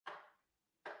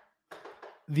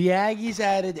The Aggies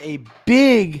added a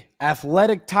big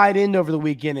athletic tight end over the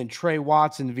weekend in Tre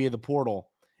Watson via the portal.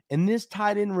 And this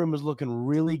tight end room is looking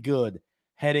really good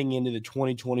heading into the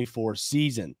 2024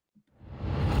 season.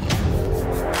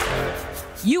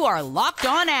 You are Locked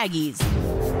On Aggies,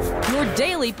 your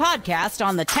daily podcast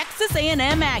on the Texas A&M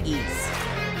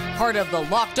Aggies. Part of the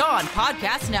Locked On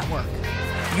Podcast Network,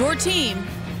 your team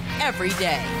every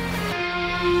day.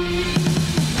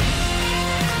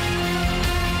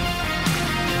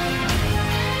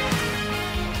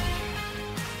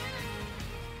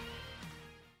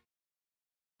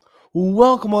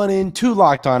 Welcome on in to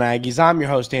Locked On Aggies. I'm your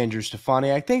host, Andrew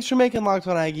Stefaniak. Thanks for making Locked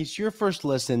On Aggies your first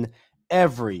listen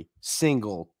every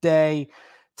single day.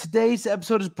 Today's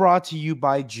episode is brought to you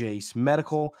by Jace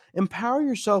Medical. Empower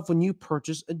yourself when you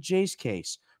purchase a Jace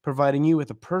case, providing you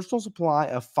with a personal supply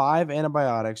of 5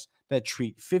 antibiotics that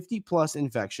treat 50-plus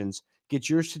infections. Get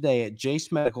yours today at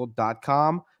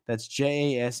jacemedical.com. That's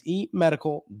J-A-S-E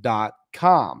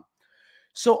medical.com.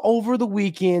 So over the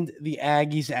weekend, the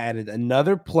Aggies added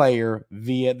another player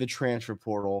via the transfer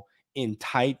portal in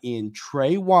tight end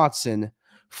Tre Watson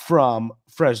from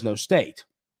Fresno State.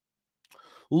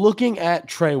 Looking at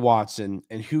Tre Watson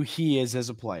and who he is as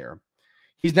a player,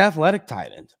 he's an athletic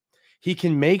tight end. He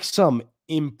can make some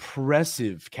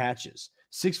impressive catches.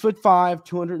 6'5",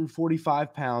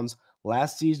 245 pounds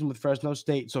last season with Fresno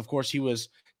State. So, of course, he was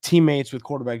teammates with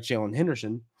quarterback Jalen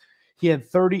Henderson. He had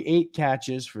 38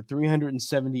 catches for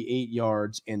 378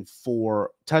 yards and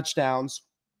 4 touchdowns.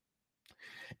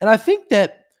 And I think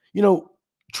that,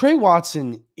 Tre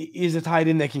Watson is a tight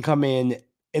end that can come in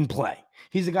and play.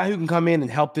 He's a guy who can come in and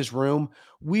help this room.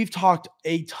 We've talked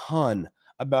a ton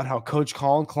about how Coach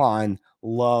Colin Klein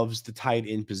loves the tight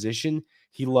end position.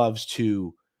 He loves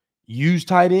to use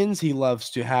tight ends. He loves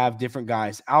to have different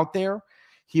guys out there.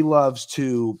 He loves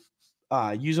to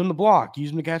use them to block,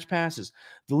 use them to catch passes.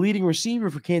 The leading receiver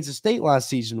for Kansas State last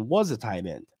season was a tight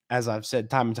end, as I've said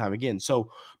time and time again.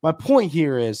 So my point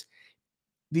here is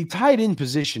the tight end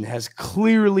position has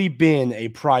clearly been a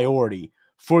priority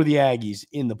for the Aggies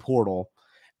in the portal.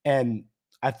 And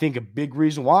I think a big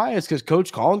reason why is because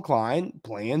Coach Colin Klein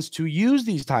plans to use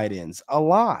these tight ends a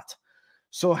lot.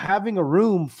 So having a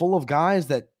room full of guys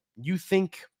that you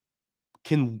think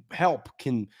can help,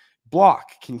 can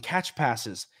block, can catch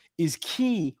passes is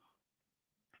key.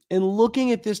 And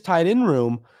looking at this tight end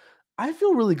room, I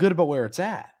feel really good about where it's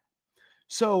at.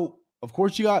 So, of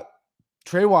course, you got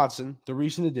Tre Watson, the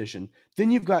recent addition. Then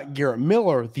you've got Garrett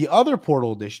Miller, the other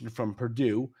portal addition from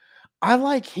Purdue. I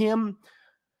like him.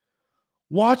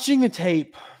 Watching the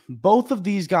tape, both of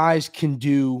these guys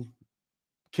and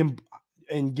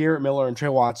Garrett Miller and Tre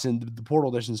Watson, the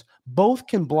portal additions, both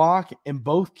can block and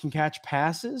both can catch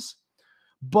passes.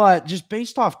 But just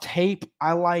based off tape,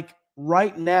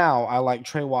 right now, I like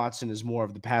Tre Watson as more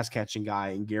of the pass-catching guy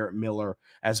and Garrett Miller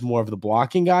as more of the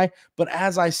blocking guy. But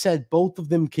as I said, both of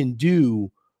them can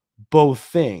do both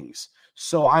things.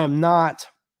 So I am not,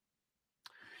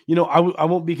 I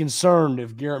won't be concerned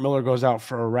if Garrett Miller goes out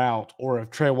for a route or if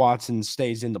Tre Watson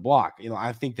stays in the block.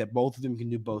 I think that both of them can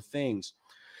do both things.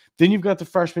 Then you've got the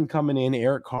freshman coming in,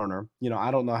 Eric Carner.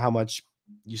 I don't know how much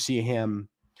you see him.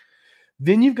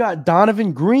 Then you've got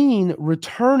Donovan Green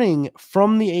returning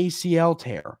from the ACL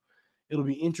tear. It'll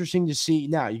be interesting to see.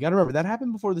 Now, you got to remember, that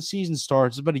happened before the season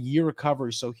starts. It's about a year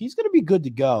recovery, so he's going to be good to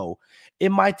go.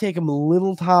 It might take him a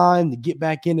little time to get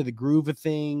back into the groove of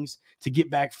things, to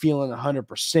get back feeling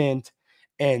 100%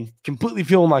 and completely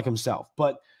feeling like himself.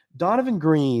 But Donovan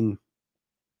Green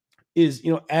is,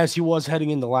 as he was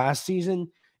heading into last season,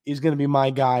 is going to be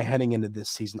my guy heading into this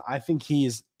season. I think he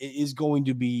is going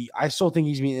to be – I still think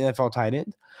he's going to be an NFL tight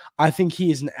end. I think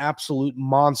he is an absolute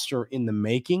monster in the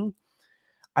making.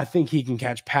 I think he can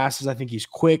catch passes. I think he's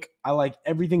quick. I like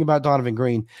everything about Donovan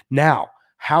Green. Now,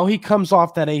 how he comes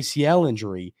off that ACL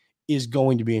injury is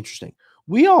going to be interesting.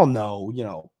 We all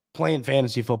know, playing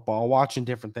fantasy football, watching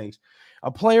different things,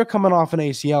 a player coming off an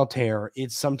ACL tear,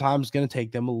 it's sometimes going to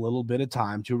take them a little bit of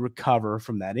time to recover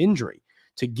from that injury,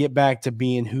 to get back to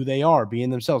being who they are, being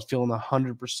themselves, feeling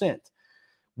 100%.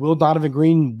 Will Donovan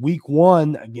Green week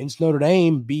 1 against Notre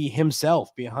Dame be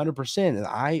himself, be 100%? And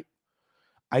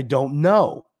I don't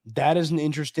know. That is an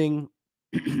interesting,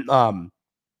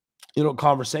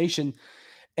 conversation.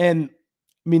 And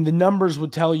I mean, the numbers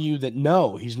would tell you that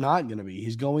no, he's not going to be.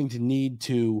 He's going to need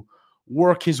to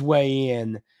work his way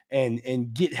in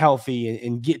and get healthy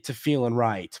and get to feeling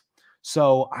right.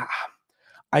 So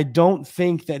I don't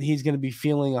think that he's going to be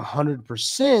feeling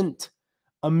 100%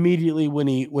 immediately when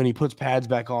he puts pads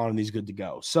back on and he's good to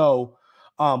go. So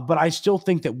But I still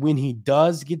think that when he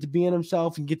does get to being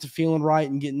himself and get to feeling right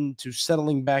and getting to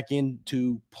settling back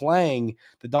into playing,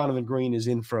 the Donovan Green is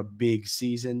in for a big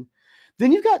season.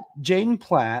 Then you've got Jaden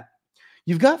Platt.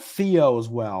 You've got Theo as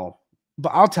well. But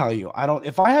I'll tell you,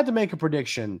 if I had to make a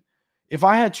prediction, if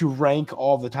I had to rank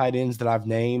all the tight ends that I've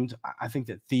named, I think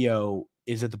that Theo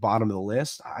is at the bottom of the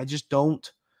list.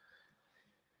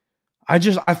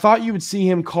 I thought you would see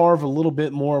him carve a little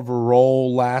bit more of a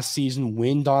role last season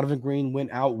when Donovan Green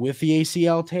went out with the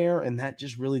ACL tear, and that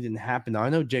just really didn't happen. Now, I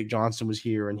know Jake Johnson was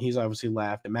here, and he's obviously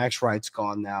left, and Max Wright's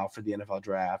gone now for the NFL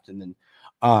draft, and then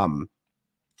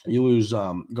you lose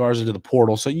Garza to the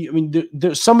portal. So,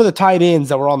 there's some of the tight ends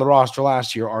that were on the roster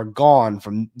last year are gone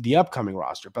from the upcoming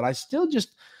roster, but I still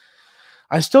just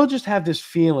have this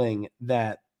feeling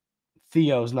that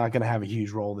Theo's not going to have a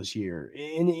huge role this year.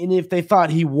 And if they thought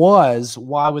he was,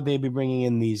 why would they be bringing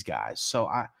in these guys? So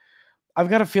I've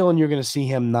got a feeling you're going to see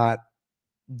him not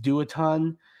do a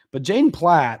ton. But Jaden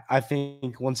Platt, I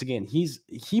think, once again,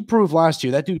 he proved last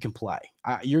year that dude can play.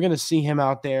 You're going to see him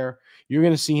out there. You're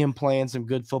going to see him playing some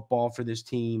good football for this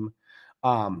team.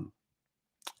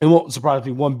 It won't surprise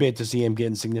me one bit to see him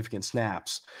getting significant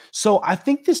snaps. So I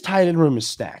think this tight end room is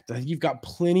stacked. I think you've got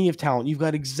plenty of talent. You've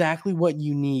got exactly what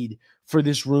you need for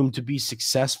this room to be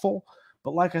successful.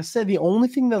 But like I said, the only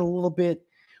thing that a little bit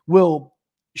will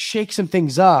shake some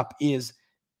things up is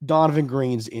Donovan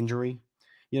Green's injury.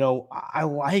 I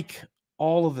like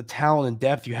all of the talent and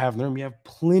depth you have in the room. You have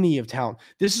plenty of talent.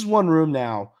 This is one room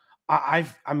now.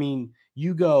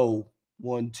 You go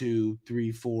 1, 2,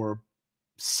 3, 4,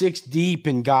 6 deep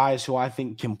in guys who I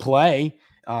think can play,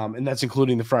 and that's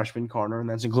including the freshman Carter, and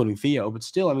that's including Theo. But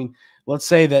still, let's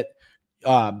say that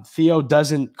Theo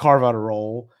doesn't carve out a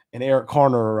role and Eric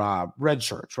Carter red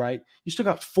shirts, right? You still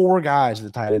got 4 guys in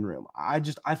the tight end room. I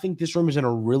think this room is in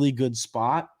a really good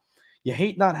spot. You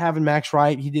hate not having Max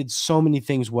Wright. He did so many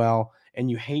things well, and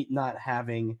you hate not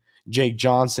having Jake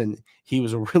Johnson. He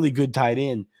was a really good tight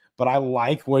end, but I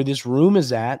like where this room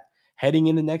is at heading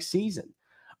into next season.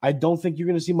 I don't think you're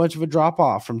going to see much of a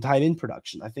drop-off from tight end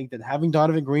production. I think that having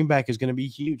Donovan Green back is going to be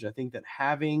huge. I think that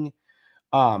having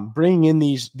bringing in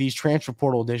these transfer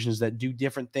portal additions that do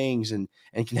different things and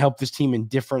can help this team in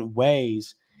different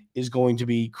ways is going to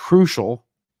be crucial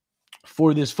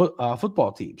for this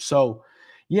football team. So,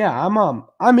 yeah,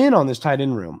 I'm in on this tight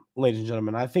end room, ladies and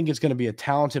gentlemen. I think it's going to be a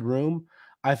talented room.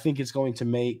 I think it's going to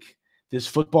make this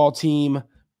football team,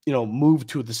 move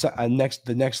to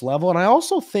the next level. And I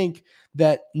also think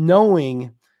that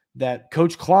knowing that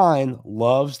Coach Klein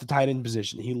loves the tight end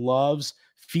position, he loves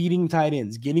feeding tight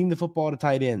ends, getting the football to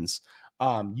tight ends,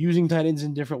 using tight ends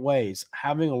in different ways,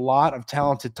 having a lot of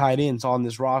talented tight ends on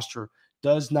this roster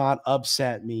does not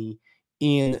upset me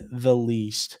in the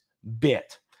least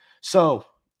bit. So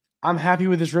I'm happy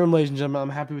with this room, ladies and gentlemen. I'm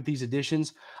happy with these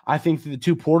additions. I think that the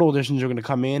 2 portal additions are going to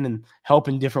come in and help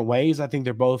in different ways. I think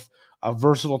they're both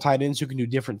versatile tight ends who can do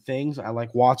different things. I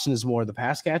like Watson as more of the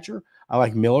pass catcher. I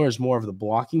like Miller as more of the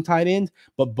blocking tight end.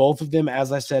 But both of them,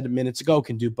 as I said minutes ago,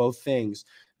 can do both things.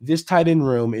 This tight end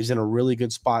room is in a really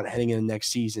good spot heading into next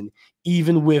season,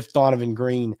 even with Donovan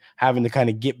Green having to kind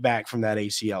of get back from that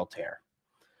ACL tear.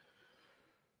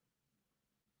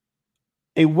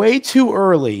 A way too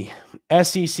early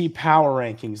SEC power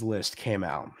rankings list came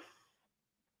out.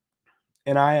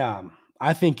 And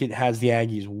I think it has the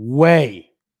Aggies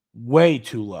way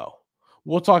too low.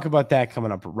 We'll talk about that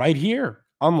coming up right here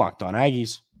on Locked On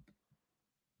Aggies.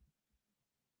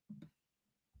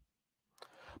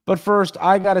 But first,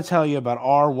 I got to tell you about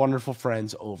our wonderful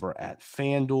friends over at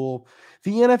FanDuel.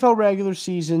 The NFL regular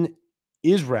season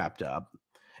is wrapped up,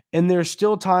 and there's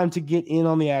still time to get in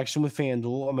on the action with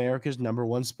FanDuel, America's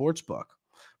 #1 sportsbook.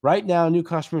 Right now, new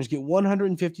customers get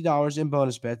 $150 in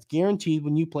bonus bets guaranteed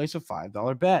when you place a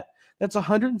 $5 bet. That's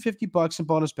 $150 in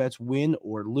bonus bets, win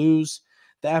or lose.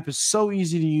 The app is so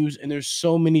easy to use, and there's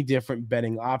so many different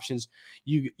betting options.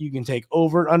 You can take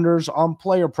over-unders on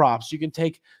player props. You can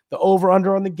take the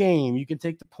over-under on the game. You can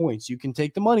take the points. You can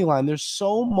take the money line. There's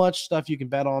so much stuff you can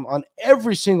bet on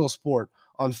every single sport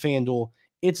on FanDuel.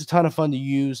 It's a ton of fun to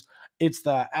use. It's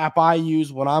the app I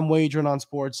use when I'm wagering on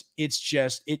sports. It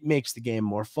makes the game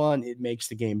more fun. It makes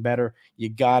the game better. You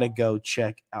got to go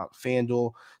check out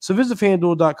FanDuel. So visit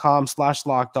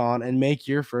FanDuel.com/lockedon and make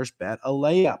your first bet a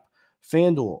layup.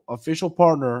 FanDuel, official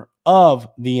partner of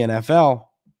the NFL.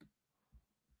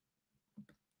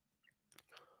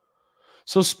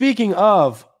 So speaking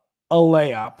of a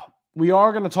layup, we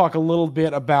are going to talk a little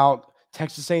bit about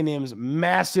Texas A&M's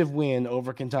massive win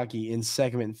over Kentucky in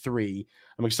segment 3.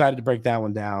 I'm excited to break that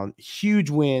one down.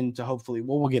 Huge win to hopefully,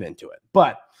 we'll get into it.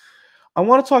 But I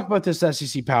want to talk about this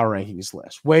SEC Power Rankings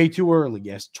list. Way too early,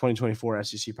 yes, 2024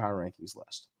 SEC Power Rankings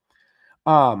list.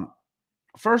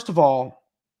 First of all,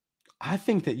 I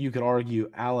think that you could argue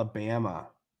Alabama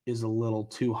is a little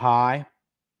too high.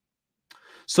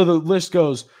 So the list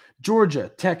goes Georgia,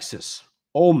 Texas,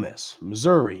 Ole Miss,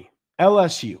 Missouri,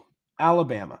 LSU,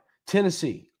 Alabama,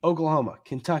 Tennessee, Oklahoma,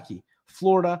 Kentucky,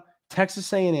 Florida,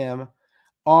 Texas A&M,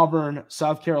 Auburn,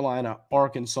 South Carolina,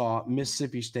 Arkansas,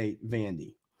 Mississippi State,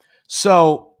 Vandy.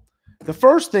 So the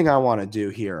first thing I want to do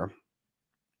here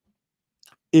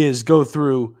is go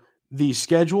through the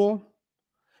schedule,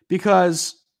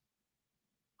 because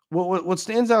what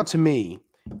stands out to me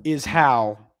is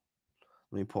how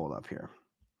 – let me pull it up here.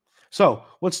 So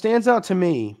what stands out to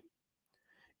me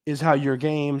is how your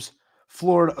games –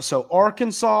 Florida – so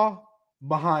Arkansas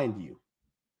behind you.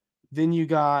 Then you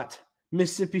got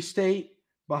Mississippi State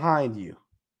behind you.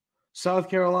 South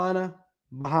Carolina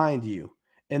behind you.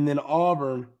 And then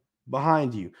Auburn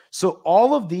behind you. So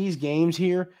all of these games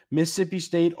here, Mississippi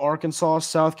State, Arkansas,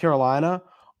 South Carolina,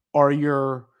 are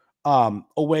your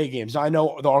away games. Now, I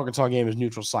know the Arkansas game is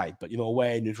neutral site, but,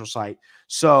 away, neutral site.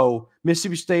 So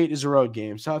Mississippi State is a road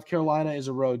game. South Carolina is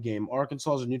a road game.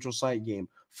 Arkansas is a neutral site game.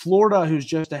 Florida, who's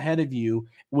just ahead of you,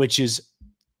 which is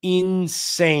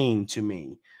insane to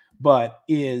me, but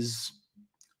is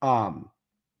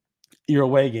your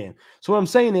away game. So what I'm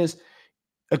saying is,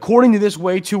 according to this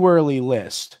way too early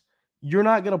list, you're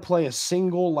not going to play a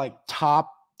single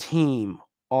top team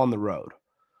on the road.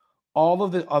 All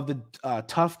of the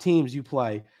tough teams you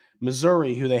play,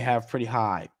 Missouri, who they have pretty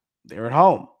high, they're at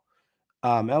home.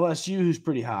 LSU, who's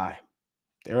pretty high,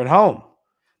 they're at home.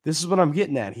 This is what I'm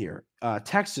getting at here.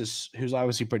 Texas, who's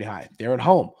obviously pretty high, they're at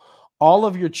home. All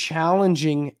of your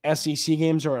challenging SEC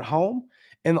games are at home,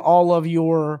 and all of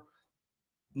your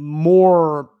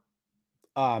more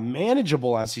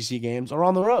manageable SEC games are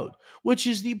on the road, which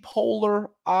is the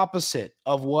polar opposite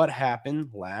of what happened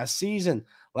last season.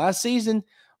 Last season,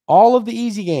 all of the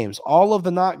easy games, all of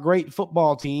the not great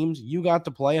football teams, you got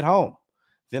to play at home.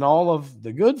 Then all of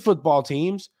the good football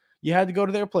teams, you had to go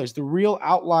to their place. The real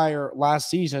outlier last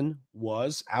season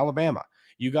was Alabama.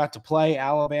 You got to play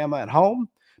Alabama at home,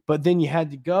 but then you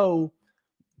had to go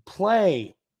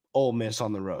play Ole Miss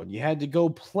on the road. You had to go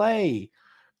play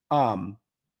Ole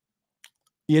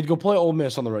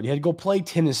Miss on the road. You had to go play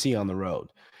Tennessee on the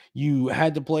road. You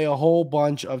had to play a whole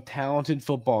bunch of talented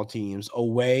football teams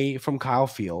away from Kyle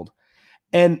Field.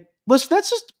 And listen, that's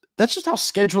just how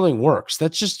scheduling works.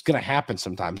 That's just going to happen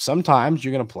sometimes. Sometimes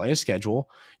you're going to play a schedule.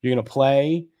 You're going to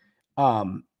play a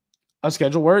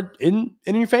schedule where in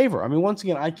your favor. I mean, once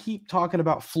again, I keep talking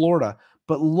about Florida,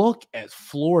 but look at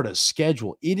Florida's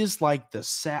schedule. It is like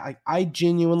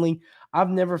I've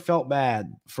never felt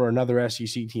bad for another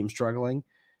SEC team struggling,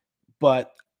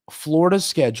 but Florida's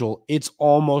schedule, it's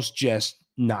almost just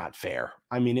not fair.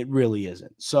 I mean, it really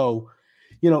isn't. So,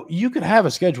 you could have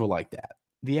a schedule like that.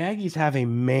 The Aggies have a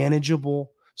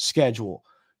manageable schedule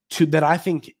that I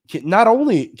think not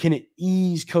only can it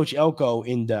ease Coach Elko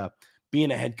into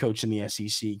being a head coach in the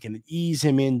SEC, can it ease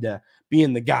him into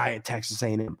being the guy at Texas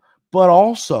A&M, but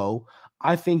also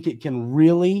I think it can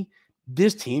really,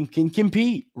 this team can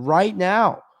compete right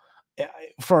now.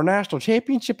 For a national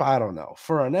championship, I don't know.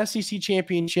 For an SEC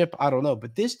championship, I don't know.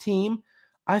 But this team,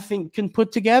 I think, can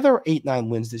put together 8-9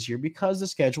 wins this year because the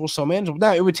schedule is so manageable.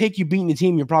 Now, it would take you beating the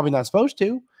team you're probably not supposed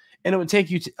to, and it would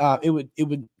take you it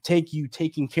would take you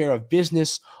taking care of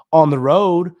business on the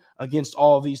road against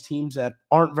all of these teams that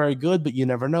aren't very good, but you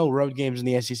never know. Road games in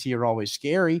the SEC are always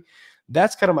scary.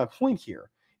 That's kind of my point here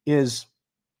is,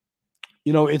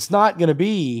 it's not going to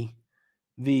be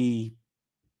the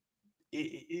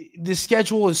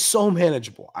schedule is so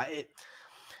manageable.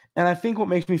 And I think what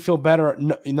makes me feel better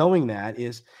knowing that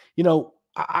is,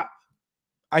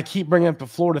 I keep bringing up the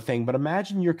Florida thing, but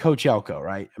imagine you're Coach Elko,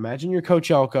 right? Imagine you're Coach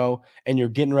Elko and you're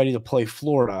getting ready to play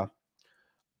Florida,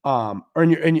 or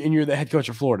you're the head coach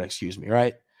of Florida, excuse me,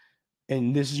 right?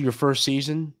 And this is your first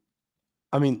season.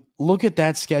 I mean, look at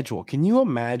that schedule. Can you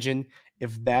imagine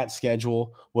if that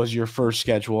schedule was your first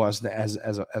schedule as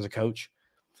a coach?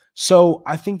 So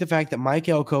I think the fact that Mike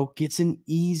Elko gets an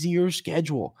easier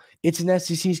schedule. It's an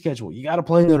SEC schedule. You got to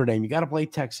play Notre Dame. You got to play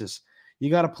Texas. You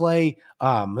got to play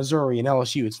Missouri and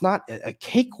LSU. It's not a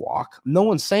cakewalk. No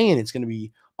one's saying it's going to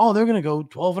be, they're going to go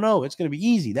 12-0. It's going to be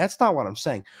easy. That's not what I'm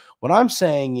saying. What I'm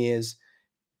saying is,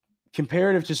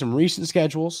 comparative to some recent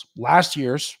schedules, last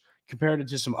year's, comparative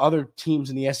to some other teams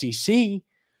in the SEC,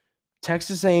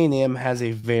 Texas A&M has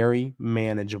a very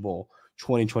manageable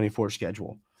 2024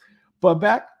 schedule. But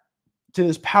back to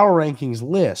this power rankings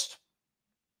list,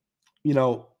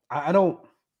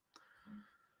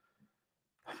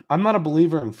 I'm not a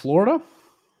believer in Florida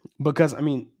because, I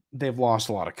mean, they've lost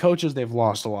a lot of coaches. They've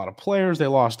lost a lot of players. They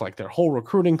lost like their whole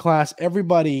recruiting class.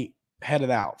 Everybody headed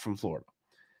out from Florida.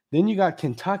 Then you got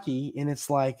Kentucky, and it's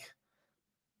like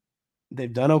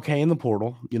they've done okay in the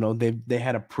portal. You know, they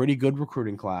had a pretty good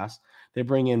recruiting class. They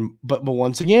bring in, but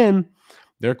once again,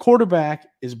 their quarterback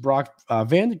is Brock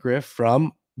Vandegrift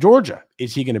from Georgia.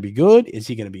 Is he going to be good? Is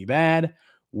he going to be bad?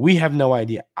 We have no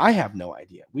idea. I have no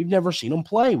idea. We've never seen him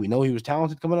play. We know he was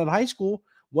talented coming out of high school.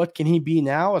 What can he be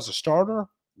now as a starter?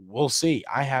 We'll see.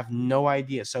 I have no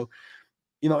idea. So,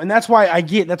 you know, and that's why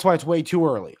it's way too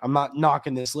early. I'm not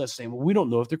knocking this list saying, well, we don't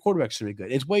know if their quarterback's going to be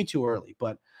good. It's way too early.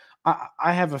 But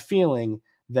I have a feeling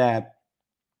that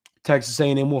Texas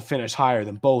A&M will finish higher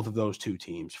than both of those two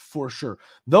teams for sure.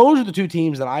 Those are the two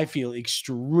teams that I feel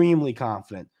extremely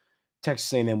confident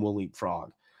Texas A&M will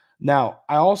leapfrog. Now,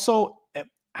 I also,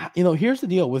 you know, here's the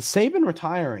deal. With Saban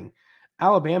retiring,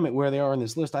 Alabama, where they are in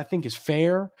this list, I think is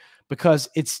fair because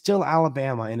it's still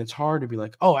Alabama, and it's hard to be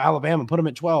like, oh, Alabama, put them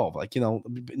at 12. Like, you know,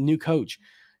 new coach.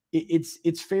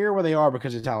 It's fair where they are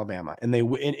because it's Alabama. And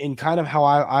in kind of how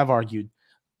I've argued,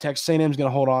 Texas A&M is going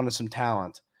to hold on to some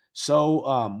talent. So,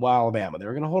 Alabama,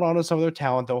 they're going to hold on to some of their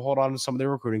talent. They'll hold on to some of their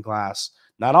recruiting class.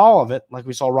 Not all of it. Like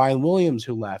we saw Ryan Williams,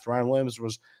 who left. Ryan Williams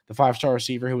was the 5-star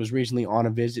receiver who was recently on a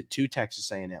visit to Texas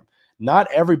A&M.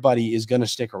 Not everybody is going to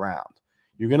stick around.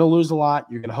 You're going to lose a lot.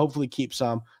 You're going to hopefully keep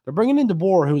some. They're bringing in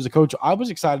DeBoer, who was a coach I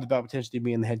was excited about potentially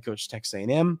being the head coach of Texas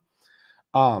A&M.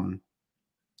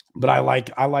 But I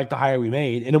like the hire we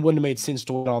made, and it wouldn't have made sense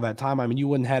to wait all that time. I mean, you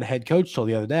wouldn't have had a head coach till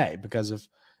the other day because of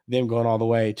them going all the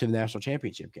way to the national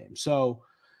championship game. So,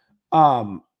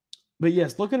 but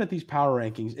yes, looking at these power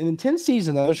rankings, and in Tennessee's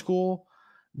another school,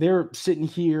 they're sitting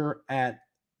here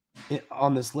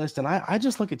on this list, and I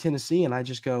just look at Tennessee and I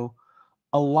just go,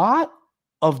 a lot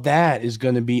of that is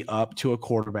going to be up to a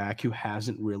quarterback who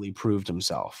hasn't really proved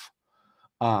himself.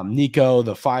 Nico,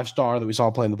 the 5-star that we saw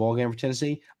play in the ball game for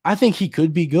Tennessee, I think he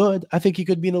could be good. I think he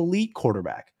could be an elite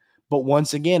quarterback. But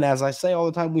once again, as I say all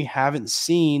the time, we haven't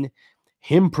seen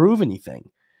him prove anything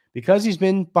because he's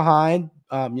been behind,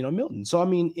 Milton. So, I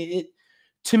mean,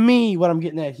 to me, what I'm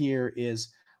getting at here is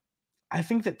I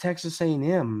think that Texas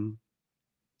A&M,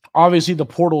 obviously the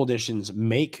portal additions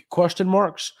make question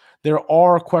marks. There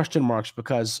are question marks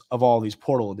because of all these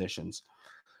portal additions.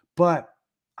 But,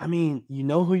 I mean, you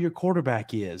know who your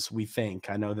quarterback is, we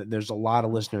think. I know that there's a lot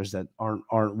of listeners that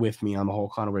aren't with me on the whole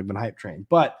Connor Wigman hype train.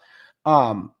 But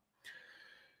I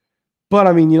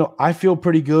mean, you know, I feel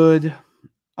pretty good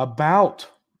about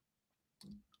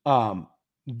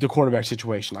the quarterback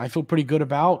situation. I feel pretty good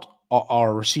about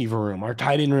our receiver room, our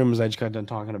tight end room, as I just got done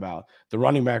talking about, the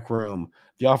running back room.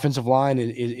 The offensive line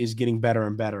is getting better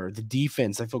and better. The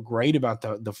defense, I feel great about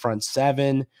the front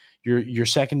seven. Your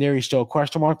secondary is still a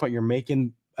question mark, but you're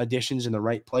making additions in the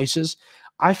right places.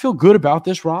 I feel good about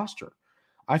this roster.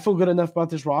 I feel good enough about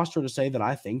this roster to say that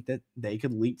I think that they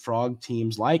could leapfrog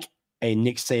teams like a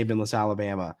Nick Sabanless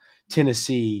Alabama,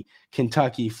 Tennessee,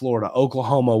 Kentucky, Florida,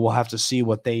 Oklahoma. We'll have to see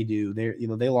what they do.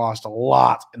 They lost a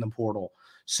lot in the portal.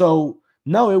 So,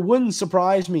 no, it wouldn't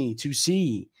surprise me to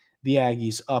see the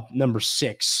Aggies up number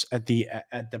 6 at the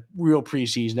real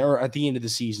preseason or at the end of the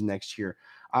season next year.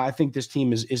 I think this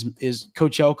team is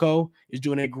Coach Elko is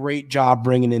doing a great job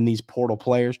bringing in these portal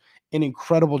players, an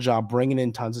incredible job bringing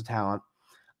in tons of talent.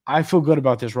 I feel good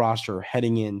about this roster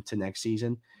heading into next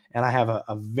season, and I have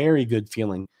a very good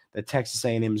feeling that Texas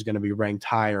A&M is going to be ranked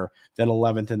higher than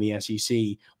 11th in the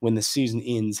SEC when the season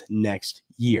ends next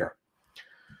year.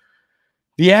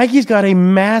 The Aggies got a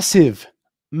massive,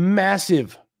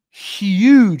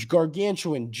 huge,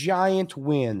 gargantuan, giant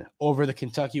win over the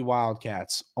Kentucky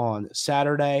Wildcats on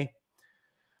Saturday.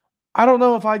 I don't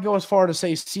know if I'd go as far to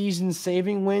say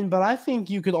season-saving win, but I think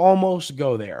you could almost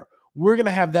go there. We're going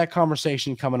to have that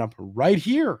conversation coming up right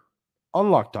here on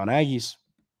Locked On Aggies.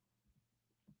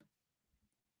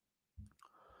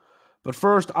 But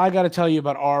first, I got to tell you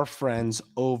about our friends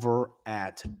over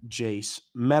at Jace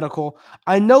Medical.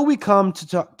 I know we come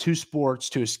to sports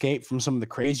to escape from some of the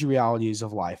crazy realities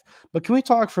of life, but can we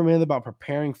talk for a minute about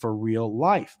preparing for real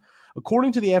life?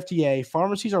 According to the FDA,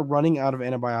 pharmacies are running out of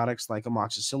antibiotics like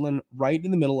amoxicillin right in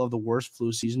the middle of the worst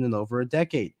flu season in over a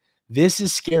decade. This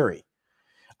is scary.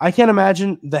 I can't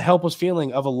imagine the helpless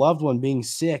feeling of a loved one being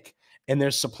sick and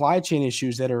there's supply chain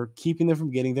issues that are keeping them from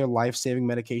getting their life-saving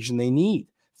medication they need.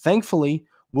 Thankfully,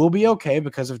 we'll be okay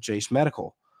because of Jace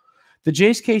Medical. The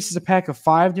Jace case is a pack of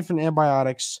 5 different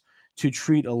antibiotics to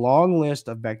treat a long list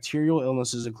of bacterial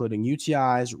illnesses, including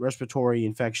UTIs, respiratory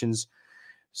infections,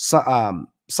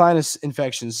 sinus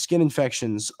infections, skin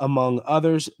infections, among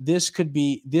others. This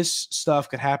stuff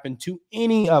could happen to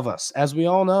any of us, as we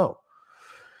all know.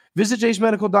 Visit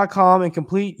jacemedical.com and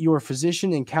complete your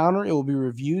physician encounter. It will be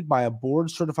reviewed by a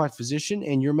board-certified physician,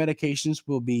 and your medications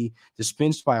will be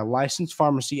dispensed by a licensed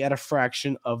pharmacy at a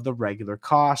fraction of the regular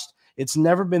cost. It's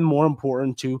never been more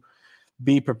important to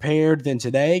be prepared than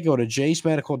today. Go to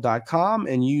jacemedical.com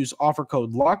and use offer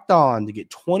code LOCKEDON to get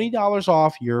 $20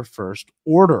 off your first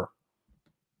order.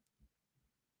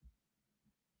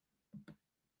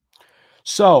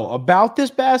 So, about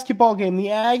this basketball game, the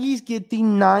Aggies get the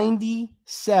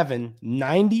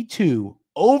 97-92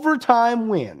 overtime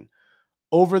win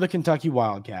over the Kentucky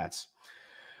Wildcats.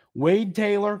 Wade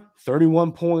Taylor,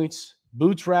 31 points.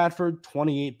 Boots Radford,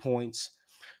 28 points.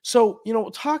 So,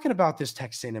 talking about this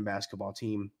Texas A&M basketball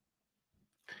team,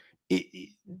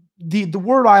 the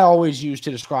word I always use to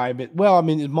describe it,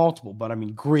 it's multiple, but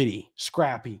gritty,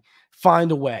 scrappy,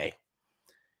 find a way.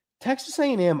 Texas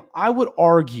A&M, I would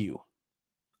argue,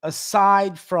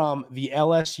 aside from the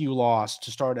LSU loss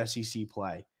to start SEC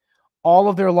play, all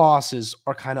of their losses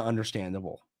are kind of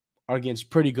understandable, are against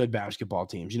pretty good basketball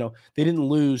teams. They didn't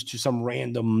lose to some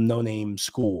random no-name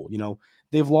school.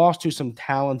 They've lost to some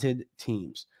talented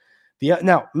teams.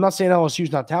 Now, I'm not saying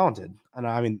LSU's not talented.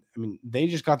 And they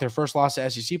just got their first loss to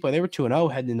SEC play. They were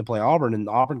 2-0 heading into play Auburn, and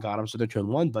Auburn got them, so they're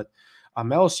 2-1. But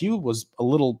LSU was a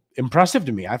little impressive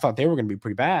to me. I thought they were going to be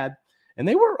pretty bad, and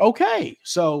they were okay.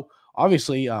 So,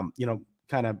 obviously,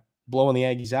 kind of blowing the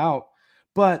Aggies out.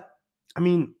 But,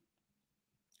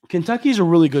 Kentucky's a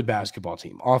really good basketball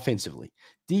team offensively.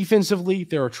 Defensively,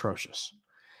 they're atrocious.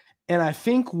 And I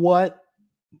think what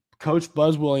Coach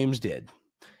Buzz Williams did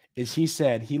is he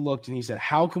looked and he said,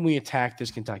 how can we attack this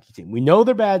Kentucky team? We know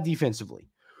they're bad defensively.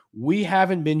 We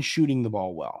haven't been shooting the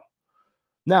ball well.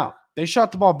 Now, they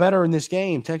shot the ball better in this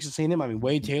game. Texas A&M,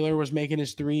 Wade Taylor was making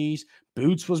his threes.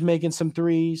 Boots was making some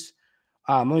threes.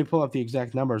 Let me pull up the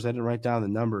exact numbers. I didn't write down the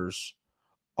numbers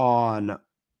on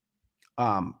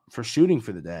for shooting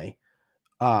for the day.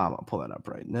 I'll pull that up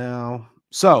right now.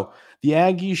 So the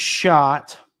Aggies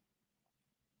shot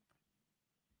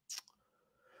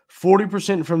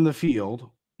 40% from the field,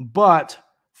 but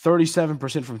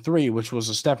 37% from three, which was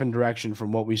a step in direction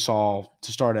from what we saw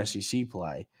to start SEC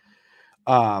play.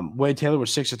 Wade Taylor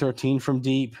was 6 of 13 from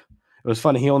deep. It was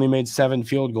funny. He only made 7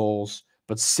 field goals,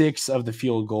 but 6 of the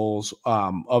field goals,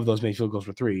 of those made field goals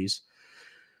were threes.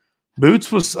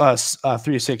 Boots was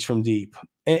 3 of 6 from deep.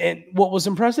 And what was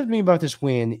impressive to me about this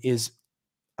win is,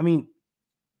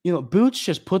 Boots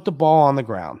just put the ball on the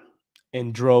ground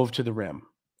and drove to the rim,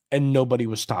 and nobody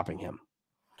was stopping him.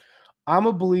 I'm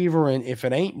a believer in if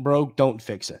it ain't broke, don't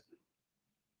fix it.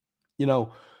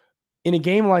 In a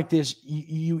game like this,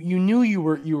 you knew you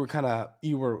were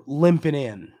limping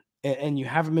in, and you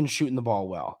haven't been shooting the ball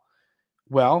well.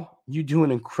 Well, you do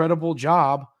an incredible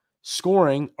job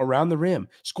scoring around the rim,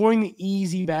 scoring the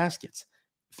easy baskets.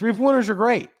 3-pointers are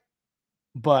great,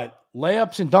 but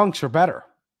layups and dunks are better,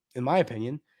 in my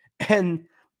opinion. And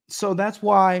so that's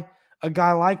why a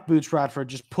guy like Boots Radford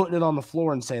just putting it on the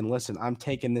floor and saying, listen, I'm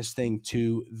taking this thing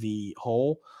to the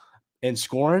hole and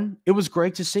scoring. It was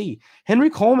great to see. Henry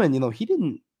Coleman, he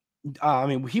didn't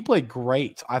he played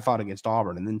great, I thought, against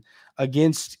Auburn. And then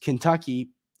against Kentucky,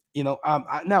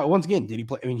 now, once again, did he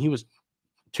play? He was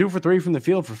 2 for 3 from the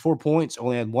field for 4 points,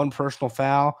 only had 1 personal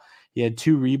foul. He had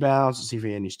 2 rebounds. Let's see if he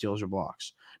had any steals or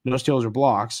blocks. No steals or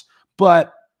blocks.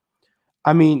 But,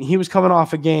 he was coming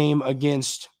off a game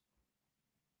against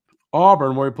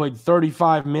Auburn where he played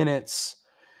 35 minutes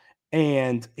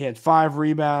and he had 5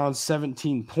 rebounds,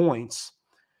 17 points,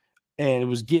 and it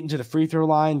was getting to the free throw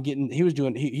line.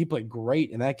 He played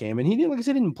great in that game. And he didn't, like I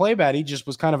said, didn't play bad. He just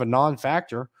was kind of a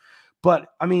non-factor. But,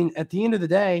 at the end of the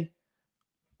day,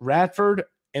 Radford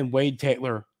and Wade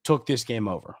Taylor took this game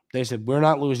over. They said, we're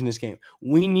not losing this game.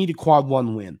 We need a quad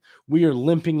 1 win. We are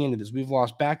limping into this. We've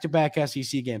lost back-to-back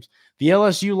SEC games. The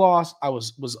LSU loss,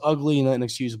 was ugly and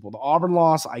inexcusable. The Auburn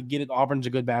loss, I get it. Auburn's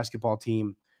a good basketball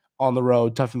team on the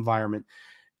road, tough environment.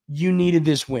 You needed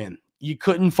this win. You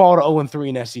couldn't fall to 0-3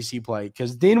 in SEC play,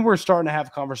 because then we're starting to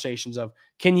have conversations of,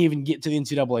 can you even get to the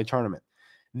NCAA tournament?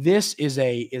 This is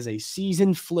a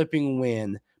season-flipping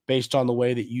win based on the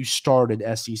way that you started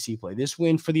SEC play. This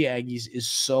win for the Aggies is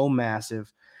so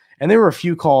massive. And there were a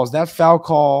few calls. That foul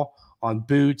call on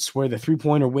Boots where the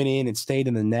 3-pointer went in and stayed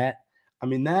in the net.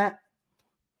 I'm not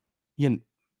going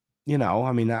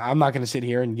to sit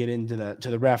here and get into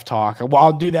the ref talk. Well,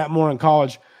 I'll do that more in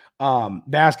college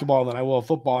basketball than I will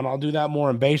football, and I'll do that more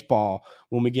in baseball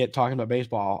when we get talking about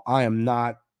baseball. I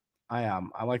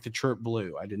like to chirp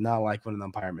blue. I did not like when an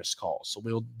umpire missed calls.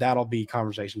 So that'll be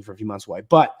conversation for a few months away.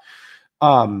 But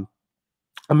I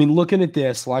mean, looking at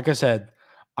this, like I said,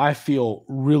 I feel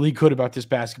really good about this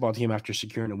basketball team after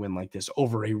securing a win like this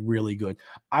over a really good.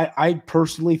 I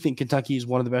personally think Kentucky is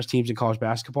one of the best teams in college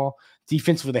basketball.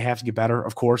 Defensively, they have to get better,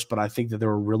 of course, but I think that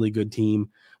they're a really good team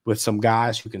with some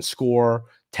guys who can score,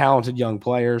 talented young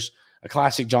players, a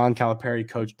classic John Calipari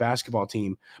coached basketball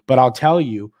team. But I'll tell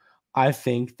you, I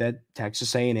think that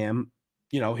Texas A&M,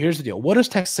 here's the deal. What is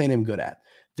Texas A&M good at?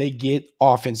 They get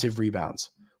offensive rebounds.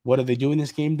 What did they do in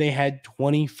this game? They had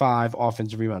 25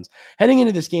 offensive rebounds. Heading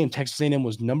into this game, Texas A&M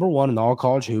was number 1 in all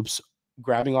college hoops,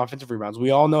 grabbing offensive rebounds. We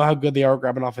all know how good they are at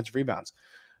grabbing offensive rebounds.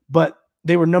 But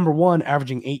they were number 1,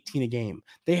 averaging 18 a game.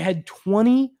 They had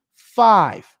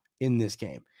 25 in this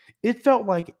game. It felt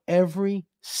like every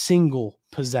single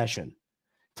possession,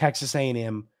 Texas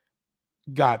A&M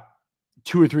got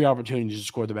 2 or 3 opportunities to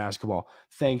score the basketball,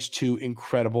 thanks to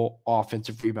incredible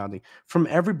offensive rebounding from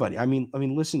everybody. I mean,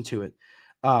 listen to it.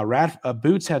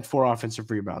 Boots had 4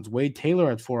 offensive rebounds. Wade Taylor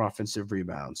had 4 offensive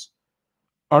rebounds.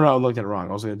 Oh, no, I looked at it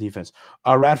wrong. I was looking at defense.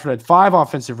 Radford had 5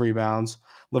 offensive rebounds.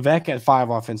 Levesque had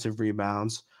 5 offensive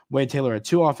rebounds. Wade Taylor had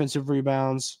 2 offensive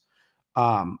rebounds.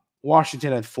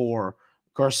 Washington had 4.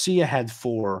 Garcia had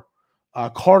 4.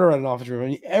 Carter had an offensive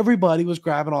rebound. Everybody was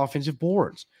grabbing offensive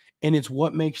boards. And it's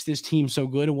what makes this team so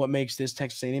good and what makes this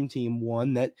Texas A&M team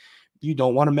one that you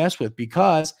don't want to mess with,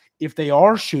 because if they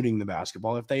are shooting the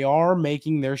basketball, if they are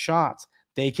making their shots,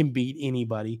 they can beat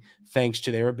anybody thanks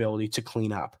to their ability to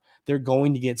clean up. They're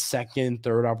going to get second and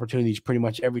third opportunities pretty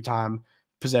much every time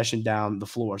possession down the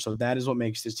floor. So that is what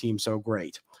makes this team so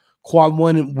great. Quad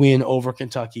 1 win over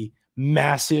Kentucky.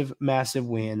 Massive, massive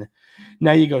win.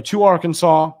 Now you go to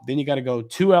Arkansas, then you got to go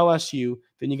to LSU,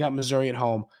 then you got Missouri at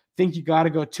home. Think you got to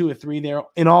go 2 or 3 there.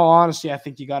 In all honesty, I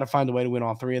think you got to find a way to win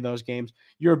all 3 of those games.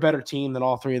 You're a better team than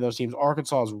all 3 of those teams.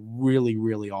 Arkansas is really,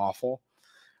 really awful.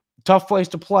 Tough place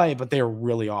to play, but they're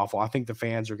really awful. I think the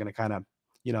fans are going to kind of,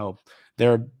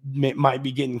 might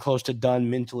be getting close to done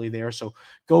mentally there. So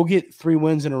go get 3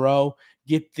 wins in a row,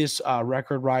 get this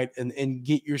record right, and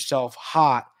get yourself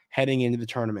hot heading into the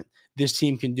tournament. This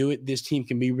team can do it. This team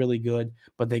can be really good,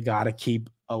 but they got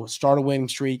to start a winning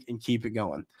streak and keep it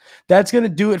going. That's going to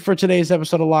do it for today's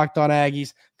episode of Locked On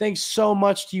Aggies. Thanks so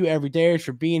much to you, everydayers,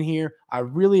 for being here. I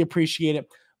really appreciate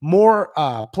it. More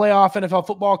playoff NFL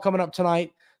football coming up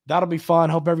tonight. That'll be fun.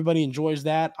 Hope everybody enjoys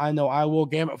that. I know I will.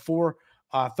 Game at 4:30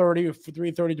 or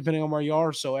 3:30, depending on where you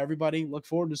are. So everybody, look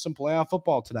forward to some playoff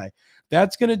football today.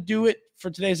 That's going to do it for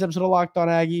today's episode of Locked On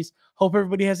Aggies. Hope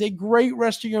everybody has a great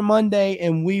rest of your Monday,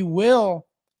 and we will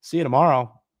see you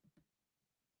tomorrow.